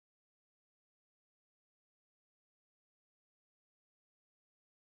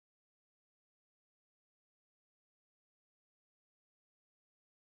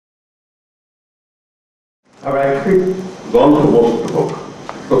I've actually gone through most of the book.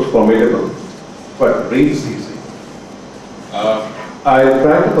 It looks formidable, but reads easy. I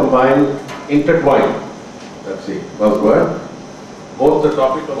try to combine, intertwine, let's see, buzzword, both the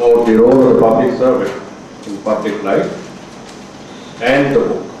topic about the role of the public servant in public life and the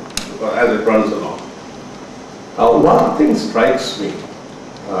book, as it runs along. One thing strikes me.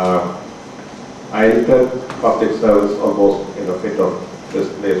 I entered public service almost in a fit of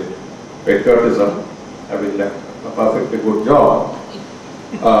misplaced patriotism, having left a perfectly good job.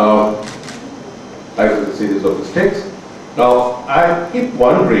 Life is a series of mistakes. Now, I keep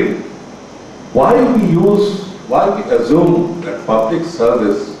wondering why we assume that public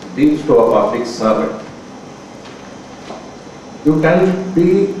service leads to a public servant. You can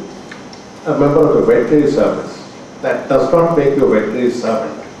be a member of the veterinary service. That does not make you a veterinary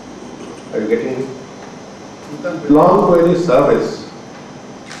servant. Are you getting it? You can belong to any service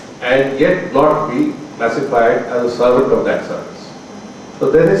and yet not be classified as a servant of that service. So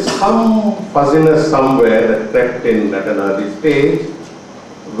there is some fuzziness somewhere that crept in at an early stage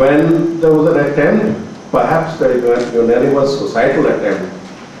when there was an attempt, perhaps a unanimous societal attempt,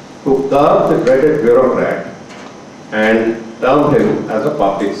 to curb the dreaded bureaucrat and term him as a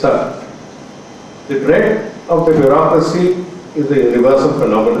public servant. The dread of the bureaucracy is a universal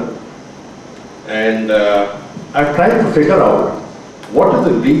phenomenon, and I've tried to figure out what is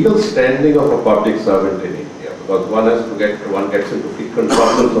the legal standing of a public servant in India, because one gets into frequent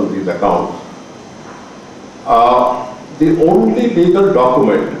problems on these accounts. The only legal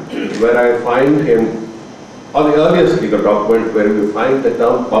document where I find him, or the earliest legal document where we find the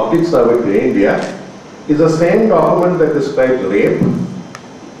term public servant in India, is the same document that describes rape,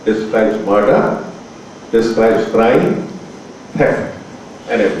 describes murder, describes crime, theft,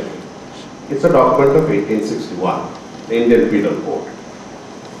 and everything. It's a document of 1861, the Indian Penal Code.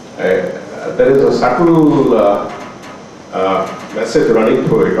 There is a subtle message running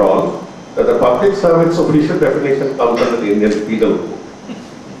through it all, that the public service official definition comes under the Indian Penal Code,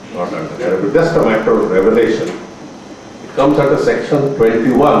 not under there. It's just a matter of revelation. It comes under section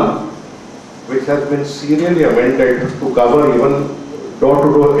 21, which has been serially amended to cover even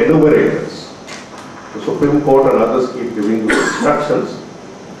door-to-door enumerators. The Supreme Court and others keep giving you instructions.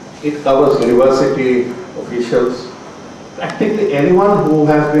 It covers university officials, practically anyone who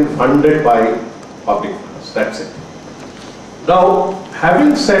has been funded by public funds. That's it. Now,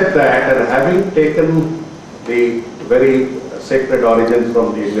 having said that and having taken the very sacred origins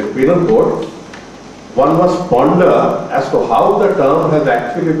from the Indian Penal Code, one must ponder as to how the term has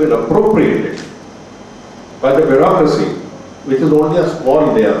actually been appropriated by the bureaucracy, which is only a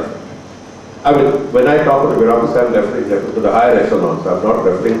small layer. I mean, when I talk of the bureaucracy, I'm referring to the higher echelons. I'm not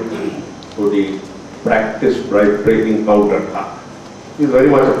referring to the practiced right-breaking counterpart. It is very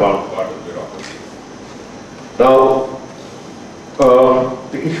much a part of bureaucracy. Now,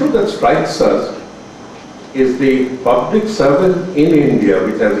 the issue that strikes us is the public service in India,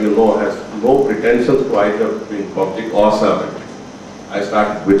 which, as you know, has no pretensions to either being public or servant. I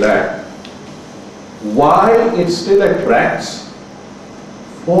started with that. Why it still attracts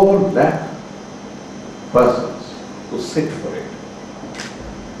 4 lakh persons to sit for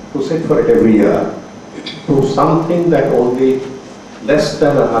it every year, to something that only less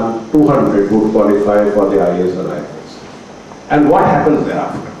than 200 would qualify for the IAS and IPS. And what happens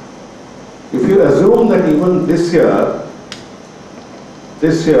thereafter? If you assume that even this year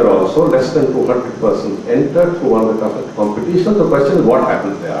also less than 200 persons entered through one of the toughest competitions, the question is what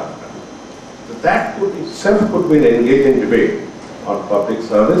happens thereafter? That itself could be an engaging debate on public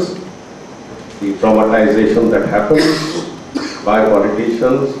service, the traumatization that happens by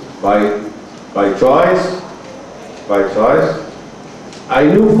politicians, by choice. I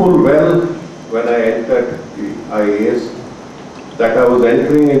knew full well when I entered the IAS that I was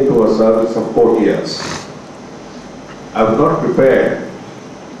entering into a service of 4 years. I was not prepared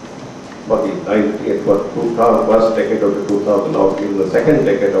for the first decade of the 2000, or even the second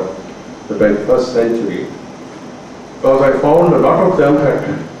decade of the 21st century, because I found a lot of them had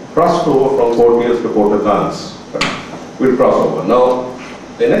crossed over from courtiers to courtesans. We'll cross over. Now,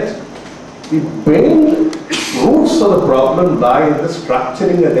 the main roots of the problem lie in the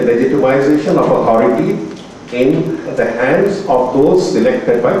structuring and the legitimization of authority in the hands of those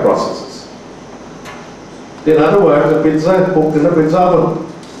selected by processes. In other words, the pizza is cooked in a pizza oven.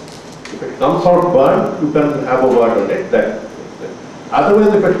 If it comes out burnt, you can have a word on it.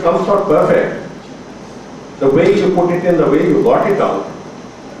 Otherwise, if it comes out perfect, the way you put it in, the way you got it out,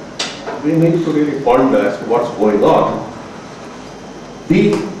 we need to really ponder as to what's going on.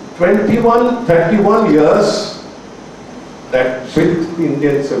 The 31 years that with the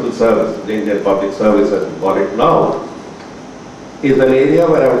Indian civil service, the Indian public service as we call it now, is an area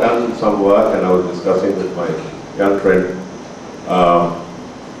where I've done some work, and I was discussing with my young friend,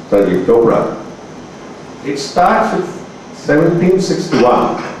 Sanjeev Chopra. It starts with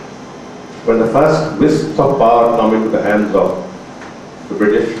 1761, when the first wisps of power come into the hands of the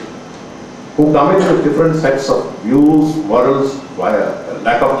British, who come in with different sets of views, morals,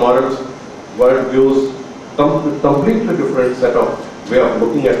 lack of morals, world views, completely different set of way of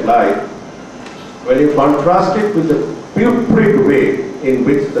looking at life. When you contrast it with the putrid way in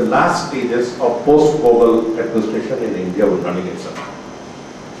which the last stages of post-Mughal administration in India were running itself.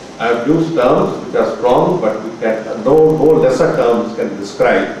 I have used terms which are strong, but no lesser terms can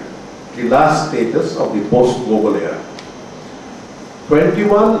describe the last stages of the post-Mughal era.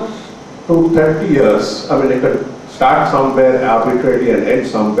 21 to 30 years, I mean, it can start somewhere arbitrarily and end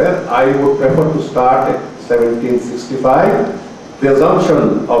somewhere. I would prefer to start at 1765, the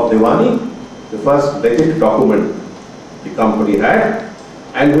assumption of Diwani, the first legit document the company had,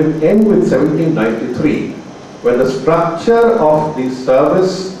 and will end with 1793, when the structure of the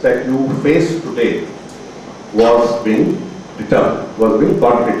service that you face today was being determined, was being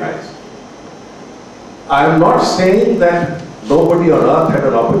concretized. I am not saying that nobody on earth had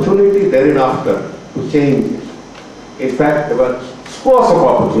an opportunity thereafter to change it. In fact, there were scores of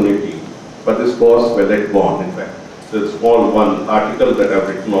opportunity, but the scores were let gone, in fact. There's small one article that I've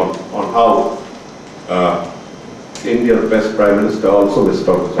written on how India's best Prime Minister also missed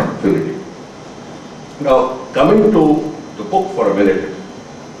out this opportunity. Now, coming to the book for a minute,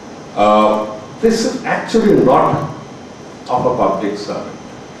 this is actually not of a public servant.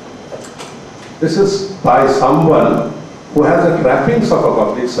 This is by someone who has the trappings of a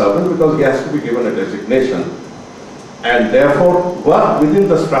public servant because he has to be given a designation and therefore work within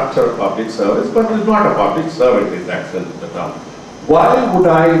the structure of public service, but is not a public servant in that sense of the term. Why would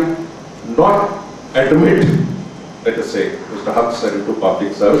I not admit, let us say, Mr. Huxer into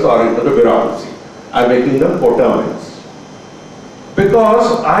public service or into the bureaucracy? I'm making them coterminous.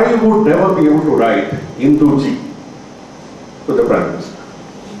 Because I would never be able to write Hinduji to the Prime Minister.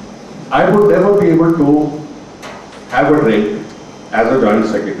 I would never be able to have a drink as a Joint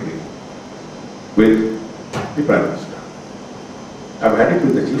Secretary with the Prime Minister. I've had it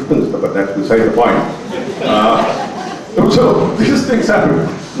with the Chief Minister, but that's beside the point. So these things happen.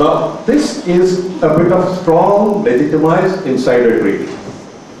 Now, this is a bit of strong, legitimized insider trading.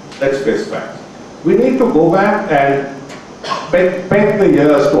 Let's face facts. We need to go back and peg the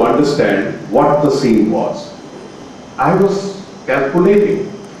years to understand what the scene was. I was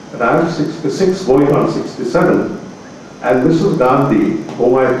calculating, and I was 66 going on 67, and Mrs. Gandhi,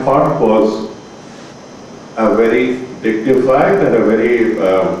 whom I thought was a very dignified and a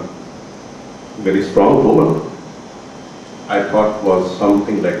very strong woman, I thought was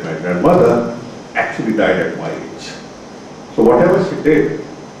something like my grandmother, actually died at my age. So whatever she did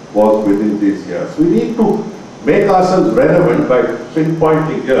was within these years. We need to make ourselves relevant by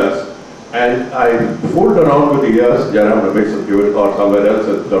pinpointing years, and I fooled around with the years, Jairam Ramesh has given or somewhere else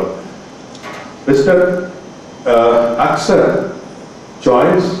has done. Mr. Aksar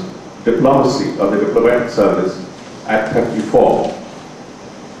joins diplomacy or the diplomatic service at 34,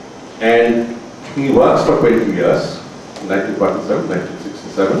 and he works for 20 years, 1947,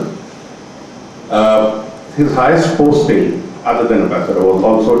 1967. His highest posting, other than ambassador, was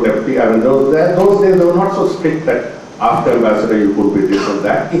also deputy. I mean, those days they were not so strict that after ambassador you could be this and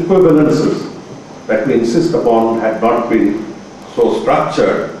that. Equivalences that we insist upon had not been so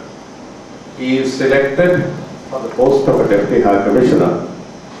structured. He is selected for the post of a deputy high commissioner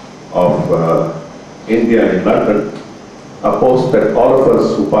of India in London, a post that all of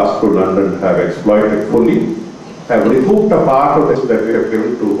us who pass through London have exploited fully, have recouped a part of this that we have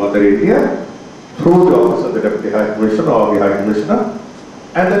given to Mother India through the office of the Deputy High Commissioner or the High Commissioner,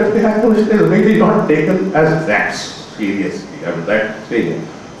 and the Deputy High Commissioner is really not taken as that seriously, I mean that thing.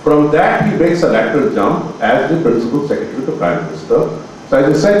 From that he makes a lateral jump as the Principal Secretary to the Prime Minister. So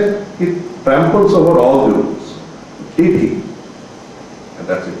as I said, he tramples over all the rules. Did he? And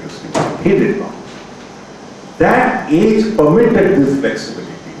that's interesting. He did not. That age permitted this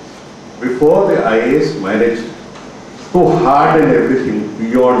flexibility. Before the IAS managed to harden everything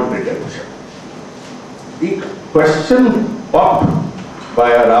beyond redemption. The question popped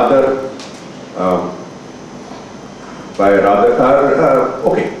by a rather, a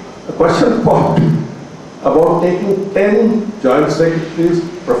question popped about taking 10 joint secretaries,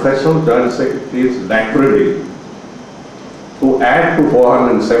 professional joint secretaries laterally to add to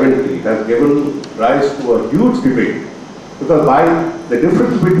 470 has given rise to a huge debate. Because by the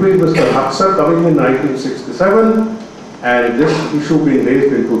difference between Mr. Huxer coming in 1967 and this issue being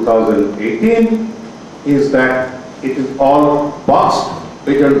raised in 2018 is that it is all boxed,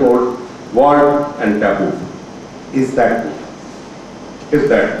 pigeonholed, walled and taboo. Is that good? Is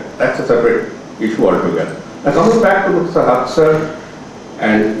that good? That's a separate issue altogether. Now coming back to Mr. Haksar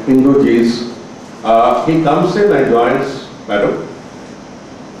and Hinduji's, he comes in and joins Madam,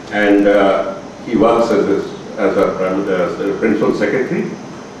 and he works as a principal secretary.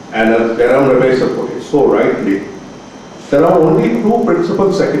 And as Jairam Ramesh put it so rightly, there are only two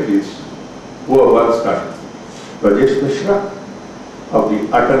principal secretaries who have work started. Rajesh Mishra of the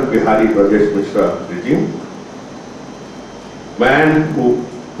Atal Bihari Rajesh Mishra regime, man who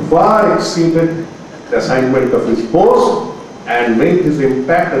far exceeded the assignment of his post and made his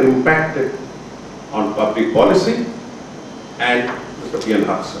impact and impacted on public policy, and Mr. P.N.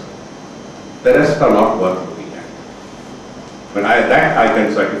 Haksar. The rest are not worth looking at. But that I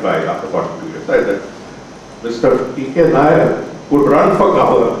can certify after 42 years. I said, Mr. P.K. Nair would run for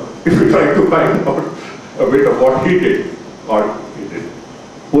governor if we tried to find out a bit of what he did or he did.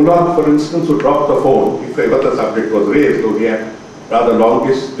 Pulak, for instance, would drop the phone if ever the subject was raised, though he had rather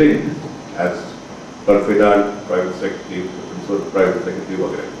longest stint as confidant, private secretary, private secretary,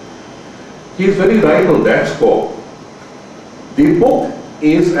 whatever. He is very right on that score. The book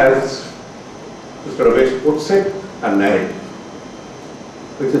is, as Mr. Ramesh puts it, a narrative,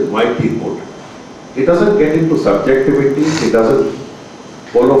 which is mighty good. It doesn't get into subjectivity, it doesn't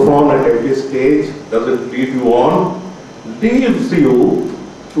colophon at every stage, doesn't lead you on, leaves you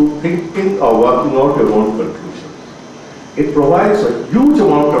to thinking or working out your own conclusions. It provides a huge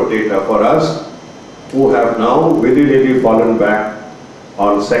amount of data for us who have now willy-nilly fallen back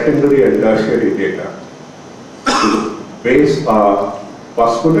on secondary and tertiary data to base our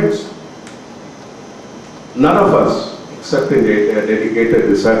postulates. None of us, except in a dedicated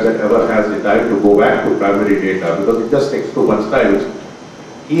researcher, ever has the time to go back to primary data because it just takes too much time.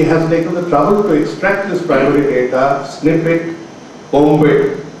 He has taken the trouble to extract this primary data, snip it, comb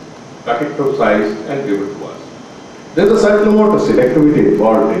it, cut it to size and give it to us. There is a certain amount of selectivity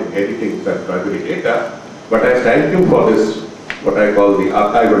involved in editing that primary data, but I thank him for this, what I call the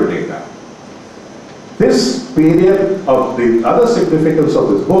archival data. This period of the other significance of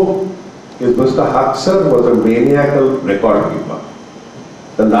this book is Mr. Haksar was a maniacal record keeper,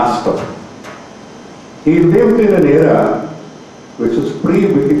 the last of them. He lived in an era which was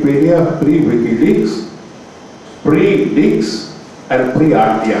pre-Wikipedia, pre-WikiLeaks, pre-leaks and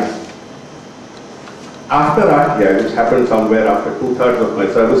pre-RTI. After RTI, which happened somewhere after 2/3 of my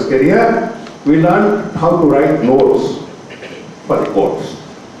service career, we learned how to write notes for the courts.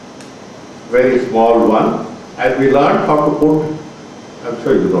 Very small one. And we learned how to put, I'm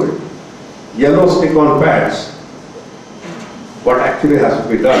sure you know it, yellow stick-on pads, what actually has to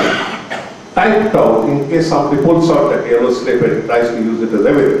be done, typed out in case somebody pulls out that yellow slip and tries to use it as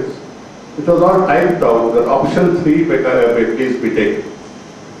evidence. It was all typed out that option 3 may please be taken.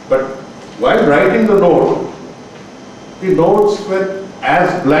 But while writing the note, the notes were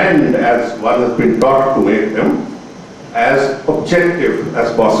as bland as one has been taught to make them, as objective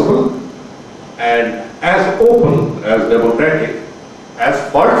as possible, and as open, as democratic,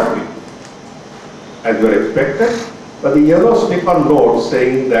 as fault-free as you are expected. But the yellow stick-on note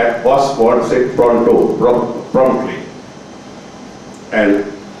saying that boss wants it pronto, promptly, and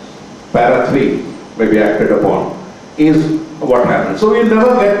para 3 may be acted upon, is what happens. So we'll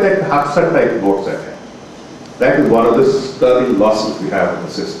never get that Haksar type notes at hand. That is one of the sterling losses we have in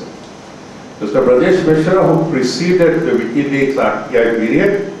the system. Mr. Rajesh Mishra, who preceded the WikiLeaks RTI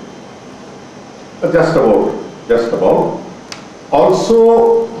period, just about,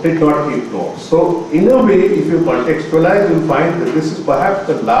 also did not keep notes. So in a way, if you contextualize, you'll find that this is perhaps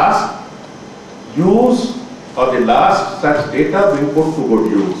the last use or the last such data being put to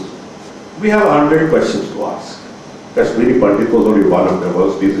good use. We have 100 questions to ask. Kashmiri Pandit was only one of them,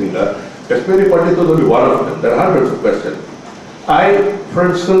 was teasing her. Kashmiri Pandit was only one of them. There are hundreds of questions. I, for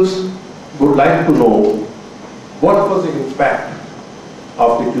instance, would like to know what was the impact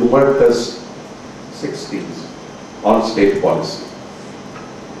of the tumultuous 60s on state policy.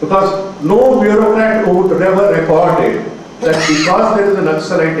 Because no bureaucrat would ever record it that because there is an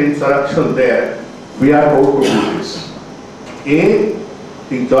Naxalite insurrection there, we are going to do this.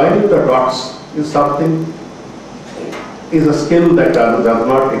 The joining the dots is a skill that does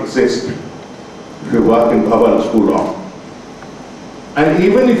not exist if you work in Bhavan too long. And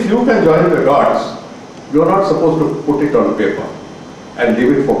even if you can join the dots, you are not supposed to put it on paper and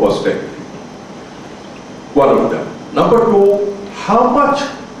leave it for posterity. One of them. Number two, how much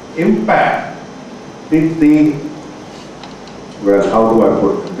impact did the well, how do I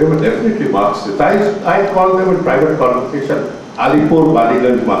put them? They were definitely Marxists. I call them in private conversation Alipur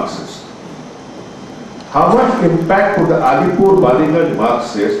Baliganj Marxists. How much impact would the Alipur Baliganj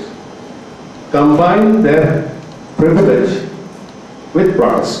Marxists combine their privilege with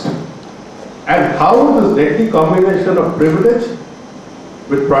protest? And how does deadly combination of privilege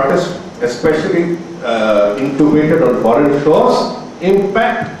with protest, especially incubated on foreign shores,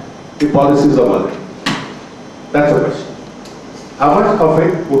 impact the policies of others? That's a question. How much of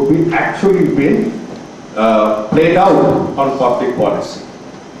it would be actually been played out on public policy?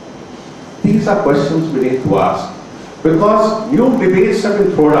 These are questions we need to ask, because new debates have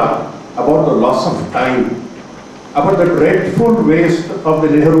been thrown up about the loss of time, about the dreadful waste of the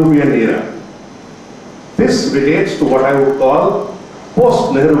Nehruvian era. This relates to what I would call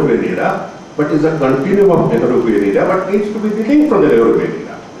post-Nehruvian era, but is a continuum of Nehruvian era, but needs to be distinct from the Nehruvian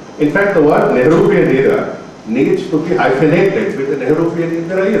era. In fact, the word Nehruvian era needs to be hyphenated with the Nehruvian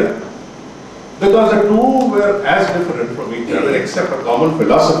era. Because the two were as different from each other, except a common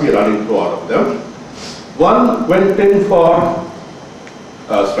philosophy running through all of them. One went in for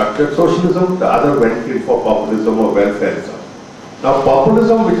structured socialism, the other went in for populism or welfareism. Now,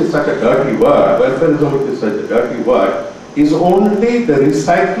 populism, which is such a dirty word, welfareism, which is such a dirty word, is only the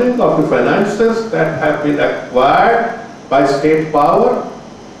recycling of the finances that have been acquired by state power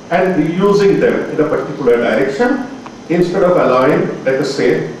and reusing them in a particular direction instead of allowing, let us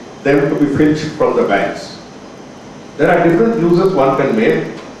say, them to be filched from the banks. There are different uses one can make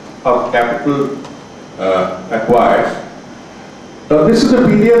of capital acquired. Now, this is a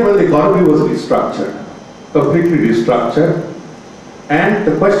period when the economy was restructured, completely restructured. And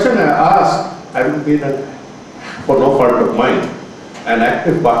the question I asked, having been, for no fault of mine, an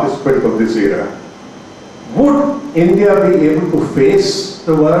active participant of this era, would India be able to face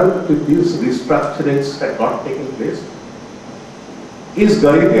the world if these restructurings had not taken place? Is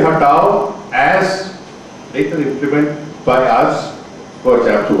Garibi Hatao, as later implemented by us, for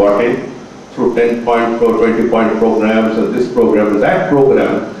chaps who got in through 10-point or 20-point programs and this program and that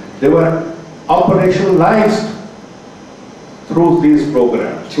program, they were operationalized through these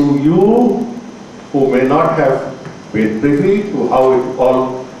programs. To you who may not have been privy to how it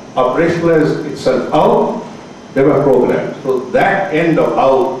all operationalized itself out, there were programs. So that end of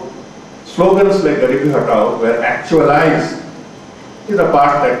how slogans like Garibi Hatao were actualized is a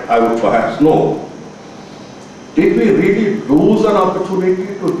part that I would perhaps know. Did we really lose an opportunity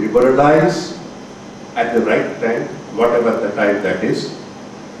to liberalize at the right time, whatever the time that is?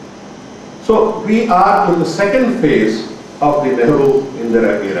 So we are in the second phase of the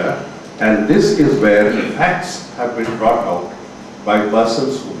Nehru-Indira era, and this is where the facts have been brought out by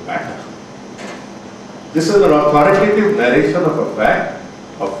persons who matter. This is an authoritative narration of a fact,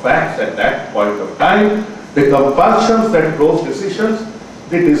 of facts at that point of time, the compulsions that drove decisions,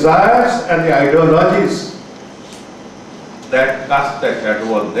 the desires and the ideologies that cast their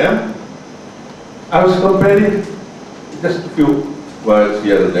shadow on them. I was comparing just a few words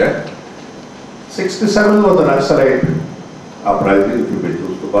here and there. 67 was the Naxalite uprising, if you may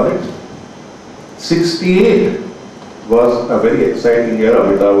choose to call it. 68 was a very exciting year.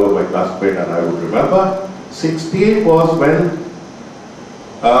 Amitabh, my classmate, and I would remember. 68 was when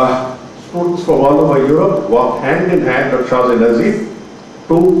students from all over Europe walked hand in hand on Champs-Élysées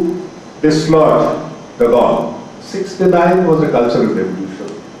to dislodge de Gaulle. 69 was a cultural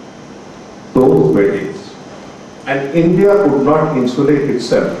revolution. Those weddings. And India could not insulate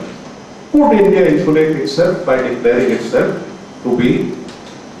itself. Could India insulate itself by declaring itself to be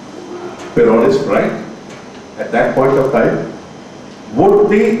Peronist right at that point of time? Would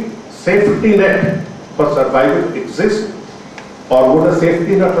the safety net for survival exist, or would a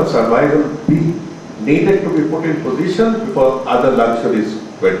safety net of survival be needed to be put in position before other luxuries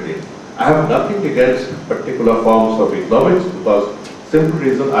went in? I have nothing against particular forms of economics, because simple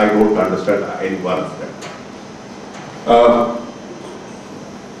reason I don't understand any one of them.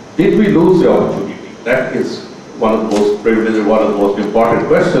 Did we lose the opportunity? That is one of the most privileged, one of the most important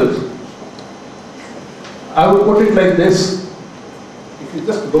questions. I would put it like this. If you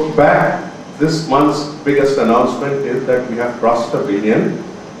just look back, this month's biggest announcement is that we have crossed 1 billion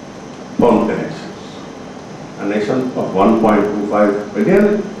phone connections. A nation of 1.25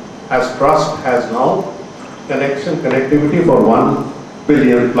 billion has now connectivity for 1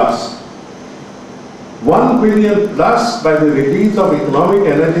 billion plus. 1 billion plus by the release of economic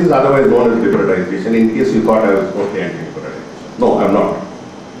energies, otherwise known as liberalization, in case you thought I was totally anti-liberalization. No, I'm not.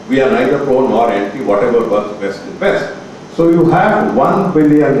 We are neither pro nor anti, whatever works best is best. So you have 1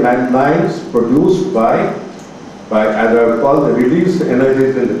 billion landlines produced by by, as I recall, the released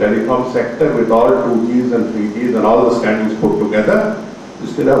energies in the telecom sector with all 2Gs and 3Gs and all the scandals put together, you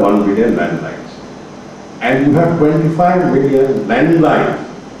still have 1 billion landlines. And you have 25 million landlines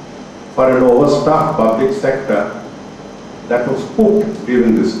for an overstuffed public sector that was cooked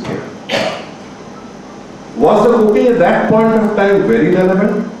during this year. Was the cooking at that point of time very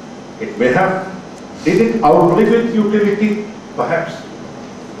relevant? It may have. Did it outlive its utility? Perhaps.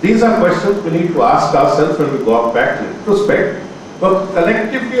 These are questions we need to ask ourselves when we go back in retrospect. But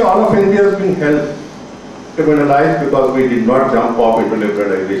collectively, all of India has been held criminalized because we did not jump off into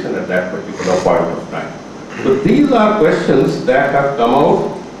liberalization at that particular point of time. So these are questions that have come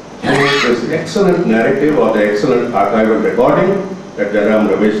out through this excellent narrative or the excellent archival recording that Jairam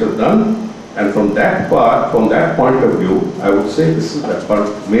Ramesh has done. And from that point of view, I would say this is a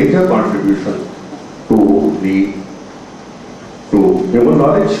major contribution to human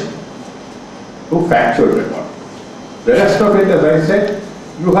knowledge, to factual record. The rest of it, as I said,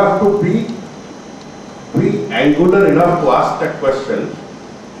 you have to be angular enough to ask that question,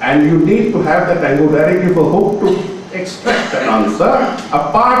 and you need to have that angularity for who to extract an answer. A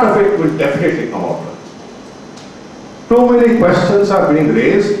part of it will definitely come out. Too many questions are being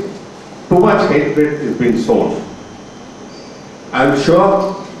raised, too much hatred is being sown. I'm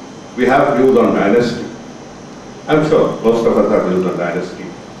sure we have views on dynasty. I'm sure most of us have views on dynasty.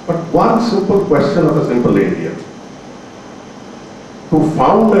 But one simple question of a simple Indian. To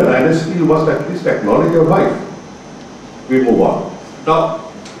found a dynasty, you must at least acknowledge your wife. We move on. Now,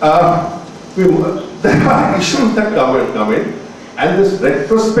 there are issues that come in, and this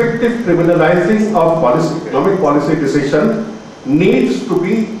retrospective criminalizing of economic policy decision needs to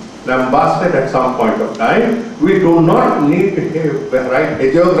be lambasted at some point of time. We do not need to write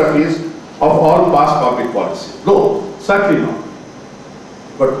hagiographies of all past public policies. No, certainly not.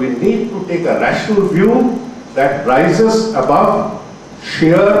 But we need to take a rational view that rises above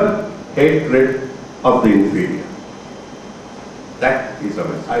sheer hatred of the inferior. That is a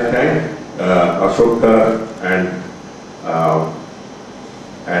message. I thank Ashoka and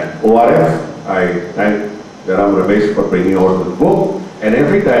ORF. I thank Jairam Ramesh for bringing out the book. And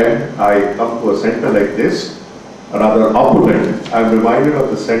every time I come to a center like this, rather opulent, I'm reminded of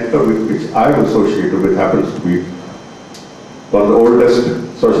the center with which I'm associated with, happens to be one of the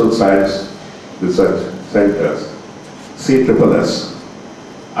oldest social science research centers, CSSS,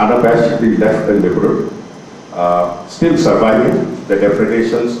 unabashedly left and liberal, still surviving the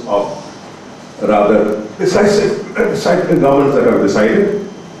depredations of rather decisive governments that have decided.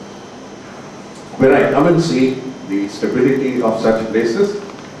 When I come and see the stability of such places,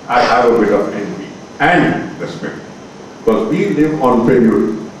 I have a bit of envy and respect, because we live on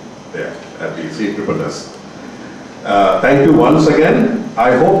prelude there at the CSSS. Thank you once again.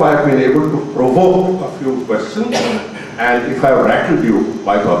 I hope I have been able to provoke a few questions, and if I have rattled you,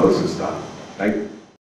 my purpose is done. Thank you.